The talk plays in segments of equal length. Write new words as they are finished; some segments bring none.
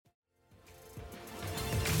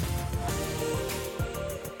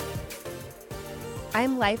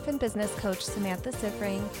I'm life and business coach Samantha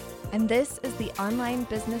Sifring, and this is the Online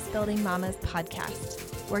Business Building Mamas podcast,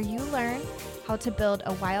 where you learn how to build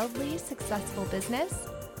a wildly successful business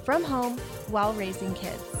from home while raising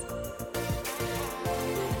kids.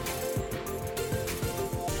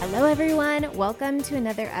 Hello, everyone. Welcome to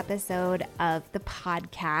another episode of the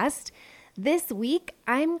podcast. This week,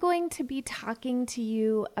 I'm going to be talking to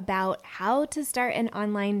you about how to start an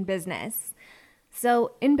online business.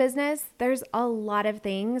 So in business, there's a lot of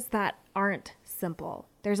things that aren't simple.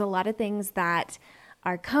 There's a lot of things that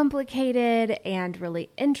are complicated and really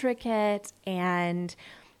intricate and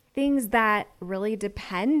things that really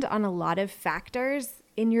depend on a lot of factors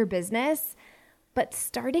in your business. But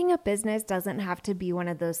starting a business doesn't have to be one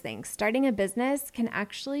of those things. Starting a business can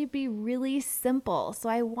actually be really simple. So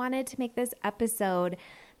I wanted to make this episode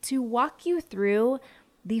to walk you through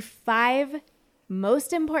the 5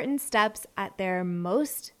 most important steps at their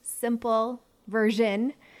most simple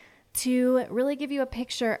version to really give you a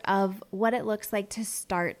picture of what it looks like to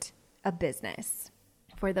start a business.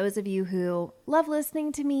 For those of you who love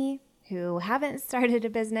listening to me, who haven't started a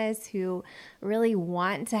business, who really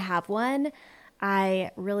want to have one,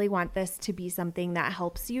 I really want this to be something that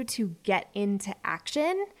helps you to get into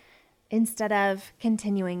action instead of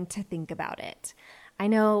continuing to think about it. I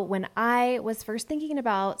know when I was first thinking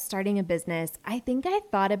about starting a business, I think I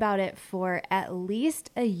thought about it for at least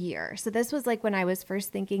a year. So this was like when I was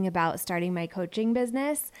first thinking about starting my coaching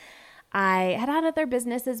business. I had had other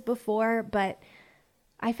businesses before, but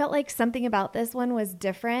I felt like something about this one was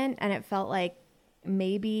different, and it felt like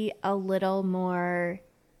maybe a little more,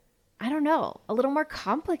 a little more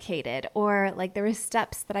complicated, or like there were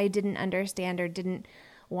steps that I didn't understand or didn't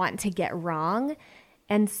want to get wrong.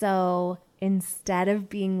 And so instead of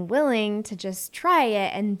being willing to just try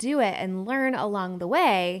it and do it and learn along the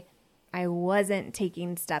way, I wasn't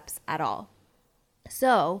taking steps at all.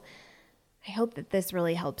 So I hope that this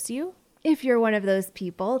really helps you, if you're one of those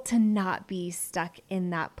people, to not be stuck in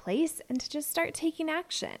that place and to just start taking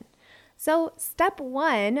action. So step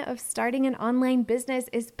 1 of starting an online business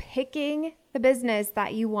is picking the business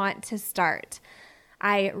that you want to start.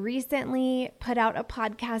 I recently put out a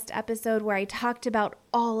podcast episode where I talked about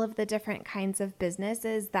all of the different kinds of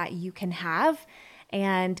businesses that you can have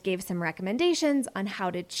and gave some recommendations on how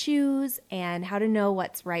to choose and how to know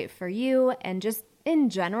what's right for you, and just in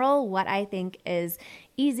general, what I think is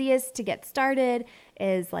easiest to get started,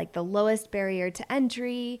 is like the lowest barrier to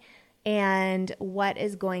entry, and what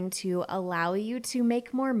is going to allow you to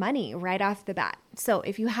make more money right off the bat. So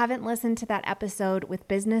if you haven't listened to that episode with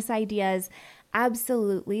business ideas,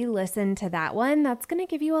 absolutely listen to that one. That's going to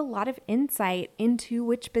give you a lot of insight into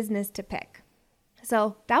which business to pick.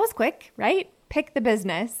 So that was quick, right? Pick the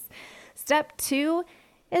business. Step 2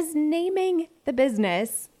 is naming the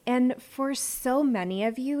business. And for so many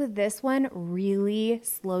of you, this one really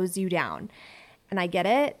slows you down. And I get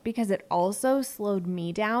it, because it also slowed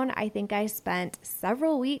me down. I think I spent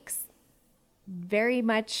several weeks very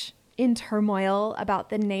much in turmoil about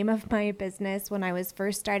the name of my business when I was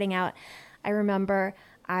first starting out. I remember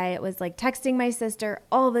I was like texting my sister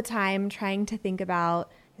all the time, trying to think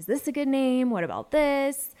about, is this a good name? What about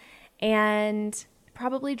this? And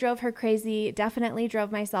probably drove her crazy, definitely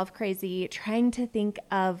drove myself crazy, trying to think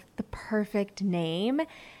of the perfect name.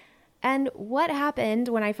 And what happened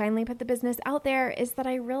when I finally put the business out there is that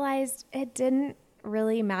I realized it didn't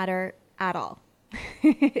really matter at all.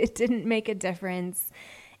 It didn't make a difference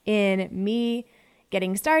in me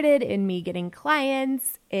getting started, in me getting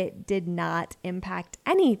clients. It did not impact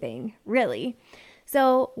anything, really.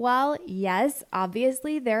 So while, yes,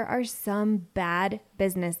 obviously there are some bad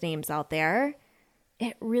business names out there,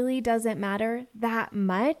 it really doesn't matter that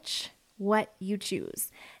much what you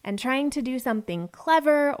choose. And trying to do something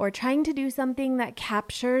clever, or trying to do something that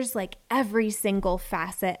captures like every single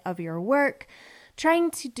facet of your work,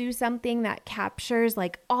 trying to do something that captures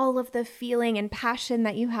like all of the feeling and passion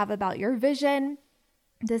that you have about your vision,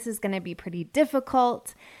 this is going to be pretty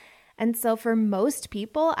difficult. And so for most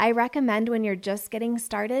people, I recommend when you're just getting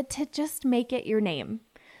started to just make it your name.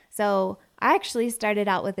 So I actually started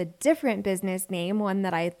out with a different business name, one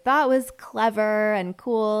that I thought was clever and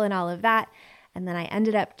cool and all of that. And then I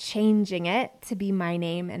ended up changing it to be my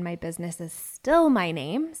name, and my business is still my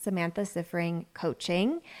name, Samantha Sifring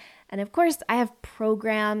Coaching. And of course, I have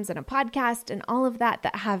programs and a podcast and all of that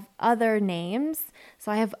have other names.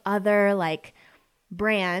 So I have other like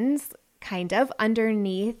brands kind of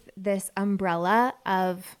underneath this umbrella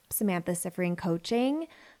of Samantha Sifring Coaching,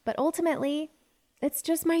 but ultimately it's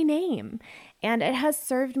just my name, and it has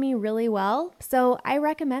served me really well. So I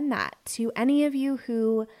recommend that to any of you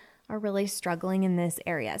who are really struggling in this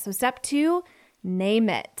area. So step 2, name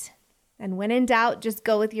it. And when in doubt, just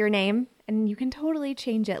go with your name and you can totally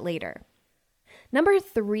change it later. Number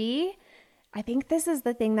 3, I think this is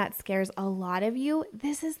the thing that scares a lot of you.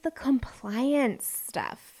 This is the compliance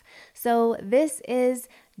stuff. So this is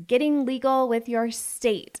getting legal with your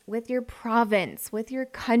state, with your province, with your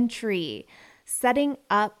country, setting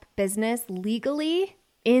up business legally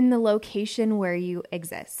in the location where you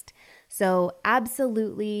exist. So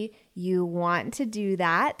absolutely, you want to do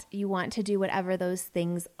that. You want to do whatever those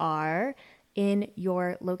things are in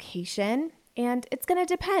your location. And it's going to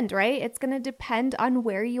depend, right? It's going to depend on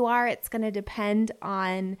where you are. It's going to depend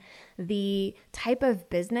on the type of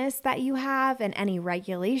business that you have and any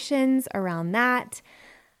regulations around that.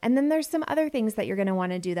 And then there's some other things that you're going to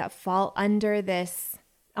want to do that fall under this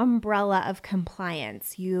umbrella of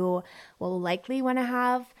compliance. You will likely want to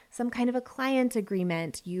have some kind of a client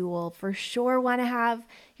agreement. You will for sure want to have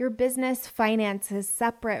your business finances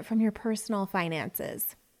separate from your personal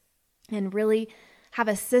finances and really have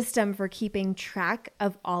a system for keeping track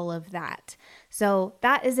of all of that. So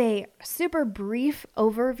that is a super brief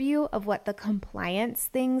overview of what the compliance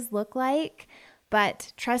things look like.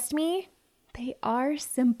 But trust me, they are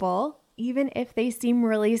simple, even if they seem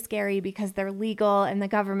really scary because they're legal and the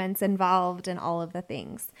government's involved and all of the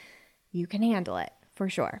things. You can handle it for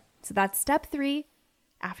sure. So that's step 3.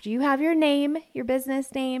 After you have your name, your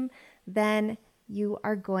business name, then you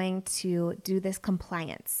are going to do this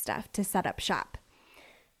compliance stuff to set up shop.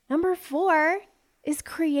 Number 4 is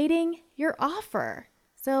creating your offer.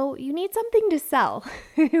 So you need something to sell.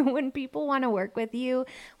 When people want to work with you,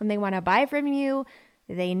 when they want to buy from you,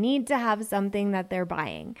 they need to have something that they're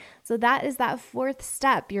buying. So that is that 4th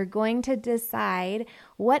step. You're going to decide,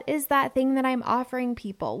 what is that thing that I'm offering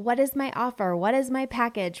people? What is my offer? What is my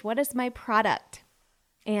package? What is my product?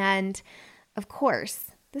 And of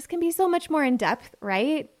course, this can be so much more in depth,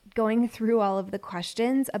 right? Going through all of the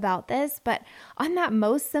questions about this, but on that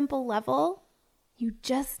most simple level, you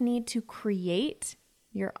just need to create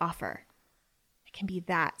your offer. It can be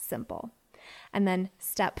that simple. And then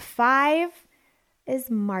step 5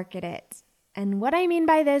 is market it. And what I mean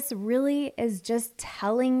by this really is just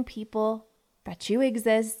telling people that you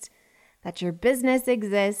exist, that your business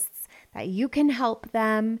exists, that you can help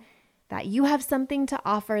them, that you have something to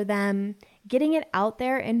offer them, getting it out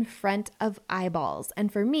there in front of eyeballs.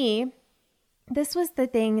 And for me, this was the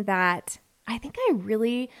thing that I think I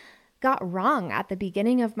really got wrong at the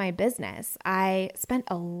beginning of my business. I spent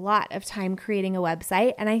a lot of time creating a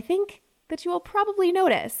website, and I think that you will probably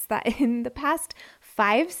notice that in the past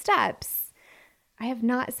 5 steps, I have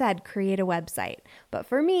not said create a website. But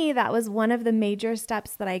for me, that was one of the major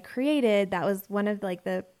steps that I created. That was one of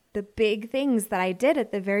the big things that I did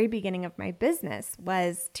at the very beginning of my business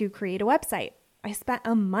was to create a website. I spent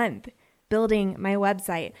a month building my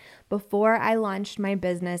website before I launched my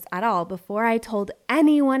business at all. Before I told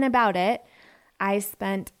anyone about it, I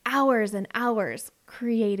spent hours and hours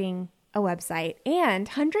creating a website and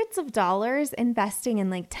hundreds of dollars investing in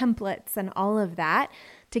templates and all of that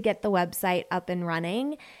to get the website up and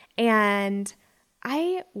running. And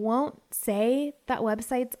I won't say that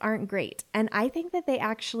websites aren't great. And I think that they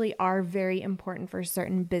actually are very important for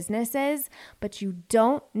certain businesses, but you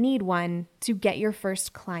don't need one to get your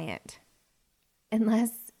first client.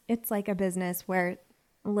 Unless it's like a business where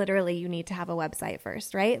literally you need to have a website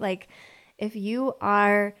first, right? If you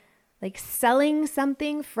are selling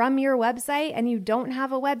something from your website and you don't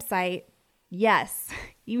have a website, yes,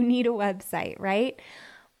 you need a website, right?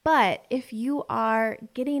 But if you are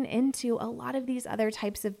getting into a lot of these other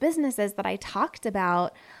types of businesses that I talked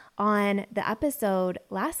about on the episode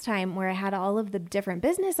last time where I had all of the different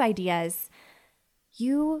business ideas,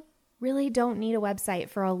 you really don't need a website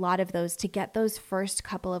for a lot of those to get those first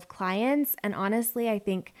couple of clients. And honestly, I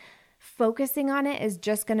think focusing on it is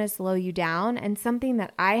just going to slow you down. And something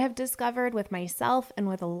that I have discovered with myself and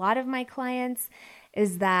with a lot of my clients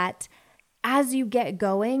is that as you get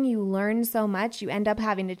going, you learn so much. You end up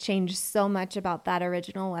having to change so much about that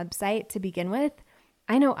original website to begin with.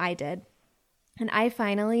 I know I did. And I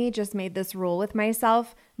finally just made this rule with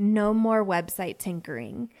myself, no more website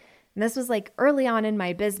tinkering. And this was early on in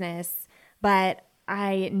my business, but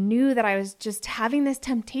I knew that I was just having this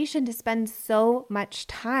temptation to spend so much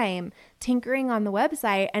time tinkering on the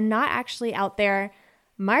website and not actually out there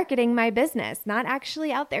marketing my business, not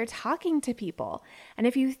actually out there talking to people. And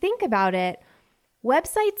if you think about it,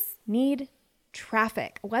 websites need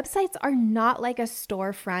traffic. Websites are not like a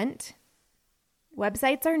storefront.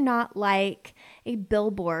 Websites are not like a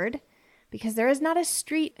billboard because there is not a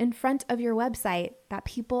street in front of your website that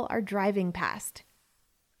people are driving past.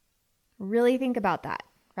 Really think about that,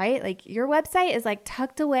 right? Your website is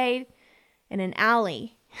tucked away in an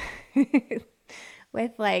alley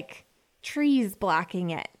with like trees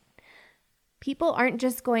blocking it. People aren't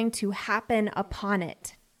just going to happen upon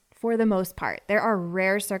it for the most part. There are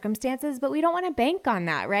rare circumstances, but we don't want to bank on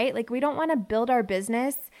that, right? Like we don't want to build our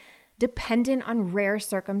business dependent on rare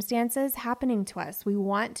circumstances happening to us. We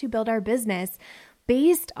want to build our business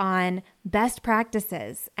based on best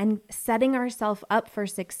practices and setting ourselves up for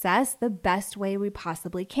success the best way we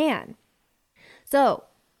possibly can. So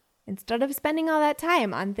instead of spending all that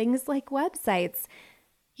time on things like websites,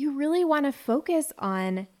 you really want to focus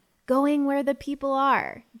on going where the people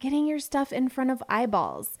are, getting your stuff in front of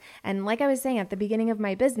eyeballs. And like I was saying at the beginning of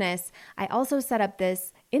my business, I also set up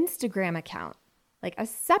this Instagram account, like a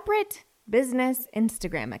separate business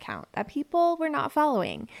Instagram account that people were not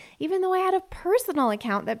following, even though I had a personal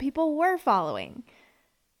account that people were following.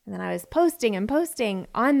 And then I was posting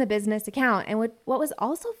on the business account. And what was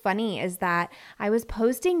also funny is that I was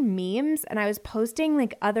posting memes and I was posting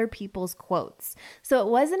like other people's quotes. So it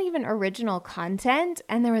wasn't even original content.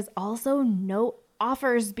 And there was also no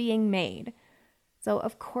offers being made. So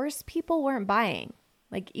of course people weren't buying.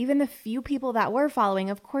 Like even the few people that were following,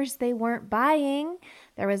 of course they weren't buying.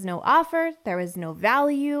 There was no offer. There was no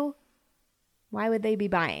value. Why would they be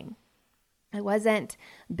buying? I wasn't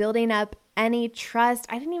building up any trust.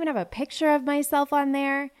 I didn't even have a picture of myself on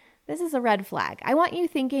there. This is a red flag. I want you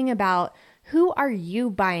thinking about, who are you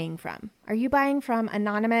buying from? Are you buying from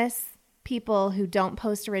anonymous people who don't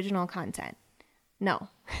post original content? No,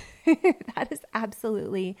 that is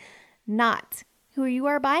absolutely not who you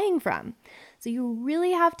are buying from. So you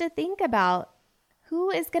really have to think about who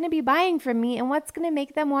is going to be buying from me and what's going to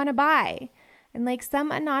make them want to buy. And like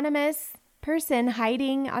some anonymous person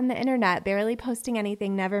hiding on the internet, barely posting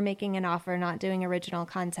anything, never making an offer, not doing original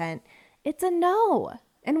content, it's a no.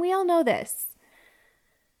 And we all know this.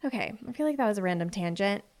 Okay, I feel like that was a random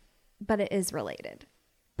tangent, but it is related.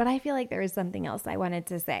 But I feel like there is something else I wanted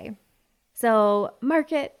to say. So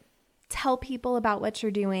market, tell people about what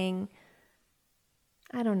you're doing.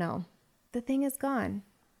 I don't know. The thing is gone,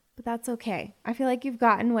 but that's okay. I feel like you've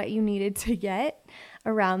gotten what you needed to get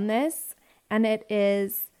around this, and it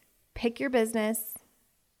is pick your business,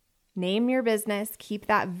 name your business, keep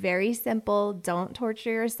that very simple. Don't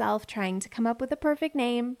torture yourself trying to come up with a perfect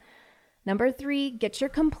name. Number 3, get your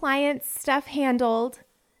compliance stuff handled.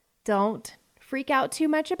 Don't freak out too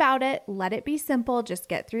much about it. Let it be simple. Just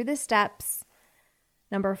get through the steps.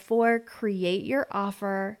 Number 4, create your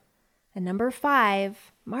offer. And number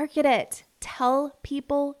 5, market it. Tell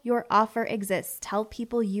people your offer exists. Tell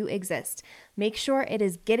people you exist. Make sure it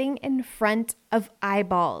is getting in front of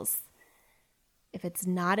eyeballs. If it's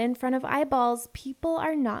not in front of eyeballs, people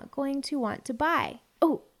are not going to want to buy.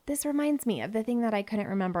 Oh, this reminds me of the thing that I couldn't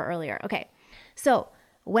remember earlier. Okay, so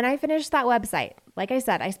when I finished that website, like I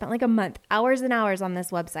said, I spent like a month, hours and hours on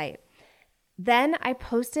this website. Then I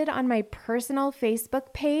posted on my personal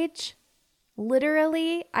Facebook page.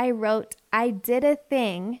 Literally, I wrote, I did a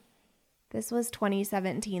thing. This was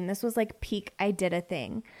 2017. This was like peak I did a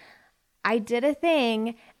thing. I did a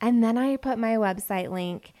thing, and then I put my website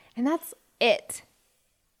link, and that's it.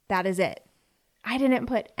 That is it. I didn't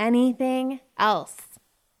put anything else.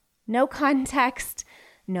 No context,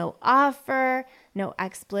 no offer, no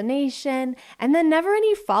explanation, and then never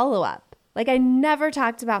any follow-up. Like I never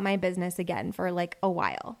talked about my business again for like a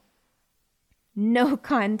while. No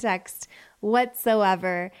context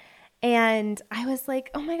whatsoever. And I was like,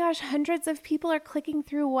 oh my gosh, hundreds of people are clicking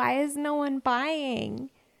through. Why is no one buying?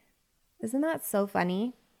 Isn't that so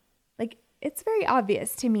funny? Like, it's very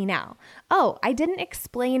obvious to me now. Oh, I didn't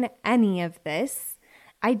explain any of this.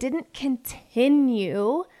 I didn't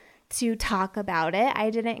continue to talk about it. I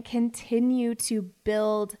didn't continue to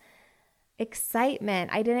build excitement.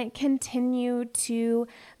 I didn't continue to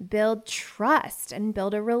build trust and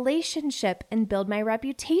build a relationship and build my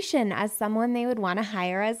reputation as someone they would want to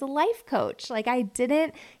hire as a life coach. Like I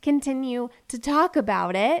didn't continue to talk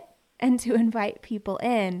about it and to invite people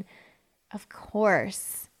in. Of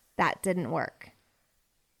course, that didn't work.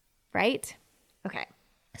 Right? Okay.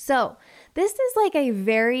 So this is like a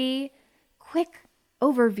very quick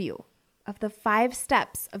overview of the 5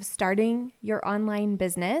 steps of starting your online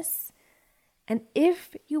business. And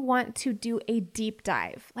if you want to do a deep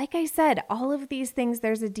dive, like I said, all of these things,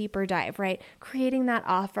 there's a deeper dive, right? Creating that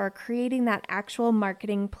offer, creating that actual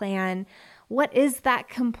marketing plan. What is that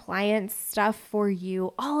compliance stuff for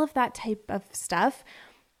you? All of that type of stuff.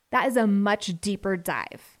 That is a much deeper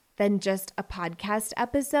dive than just a podcast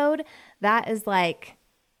episode. That is like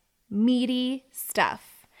meaty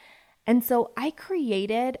stuff. And so I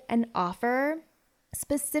created an offer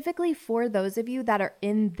specifically for those of you that are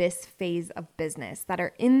in this phase of business, that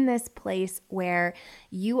are in this place where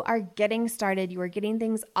you are getting started, you are getting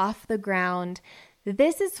things off the ground.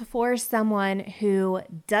 This is for someone who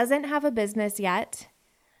doesn't have a business yet,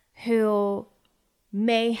 who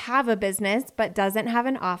may have a business but doesn't have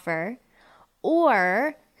an offer,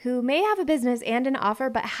 or who may have a business and an offer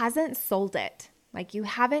but hasn't sold it. Like you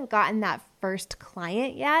haven't gotten that first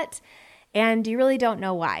client yet, and you really don't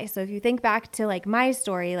know why. So if you think back to like my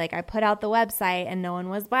story, like I put out the website and no one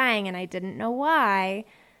was buying and I didn't know why.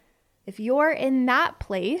 If you're in that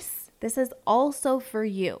place, this is also for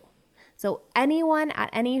you. So anyone at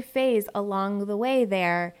any phase along the way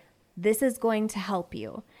there, this is going to help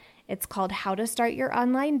you. It's called How to Start Your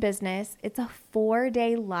Online Business. It's a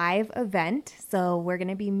 4-day live event. So we're going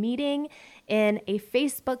to be meeting in a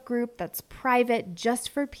Facebook group that's private just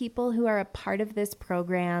for people who are a part of this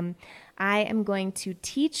program. I am going to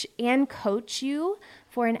teach and coach you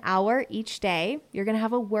for an hour each day. You're going to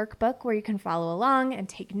have a workbook where you can follow along and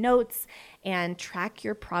take notes and track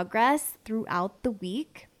your progress throughout the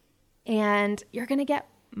week. And you're going to get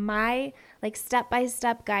my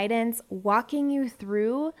step-by-step guidance walking you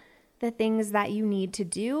through the things that you need to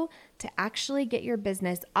do to actually get your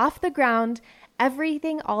business off the ground,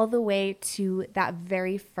 everything all the way to that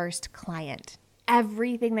very first client.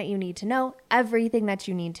 Everything that you need to know, everything that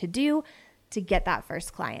you need to do to get that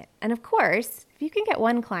first client. And of course, if you can get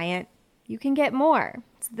one client, you can get more.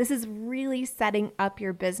 So this is really setting up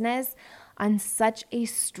your business on such a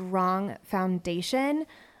strong foundation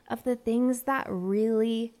of the things that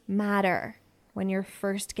really matter when you're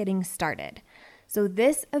first getting started. So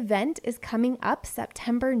this event is coming up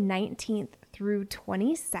September 19th through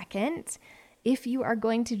 22nd. If you are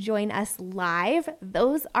going to join us live,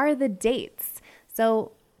 those are the dates.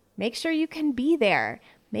 So make sure you can be there.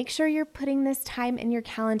 Make sure you're putting this time in your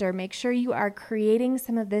calendar. Make sure you are creating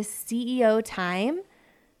some of this CEO time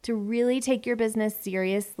to really take your business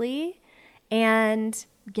seriously and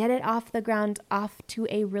get it off the ground, off to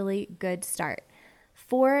a really good start.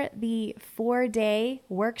 For the 4-day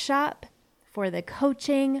workshop, for the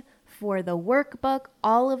coaching, for the workbook,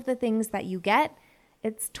 all of the things that you get,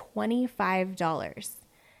 it's $25.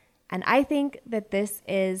 And I think that this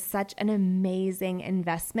is such an amazing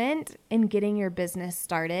investment in getting your business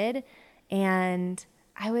started. And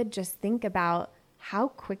I would just think about how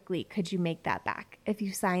quickly could you make that back if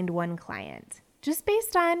you signed one client, just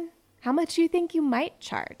based on how much you think you might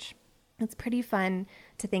charge. It's pretty fun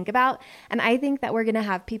to think about. And I think that we're going to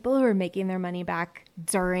have people who are making their money back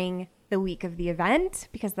during the week of the event,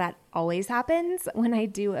 because that always happens when I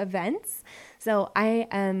do events. So I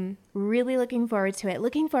am really looking forward to it,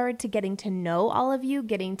 looking forward to getting to know all of you,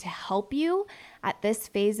 getting to help you at this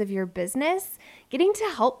phase of your business, getting to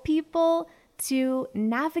help people to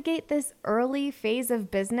navigate this early phase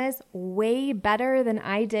of business way better than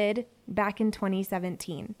I did back in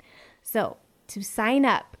 2017. So to sign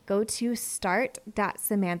up, go to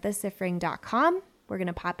start.samanthasifring.com. We're going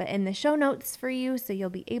to pop it in the show notes for you, so you'll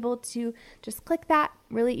be able to just click that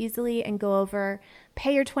really easily and go over,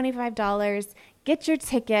 pay your $25, get your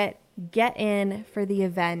ticket, get in for the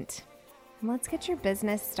event, and let's get your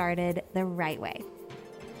business started the right way.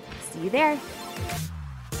 See you there.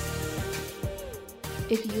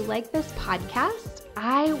 If you like this podcast,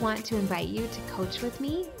 I want to invite you to coach with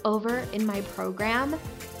me over in my program,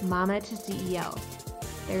 Mama to CEO.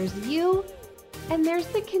 There's you, and there's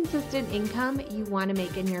the consistent income you want to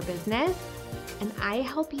make in your business, and I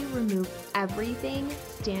help you remove everything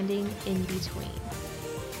standing in between.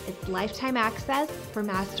 It's lifetime access for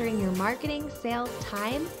mastering your marketing, sales,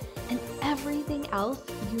 time, and everything else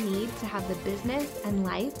you need to have the business and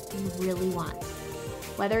life you really want.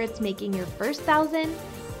 Whether it's making your first 1,000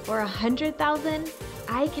 or 100,000,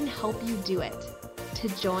 I can help you do it. To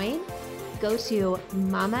join, go to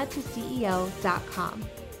mamatoceo.com.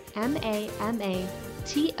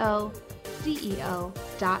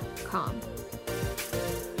 mamatoceo.com.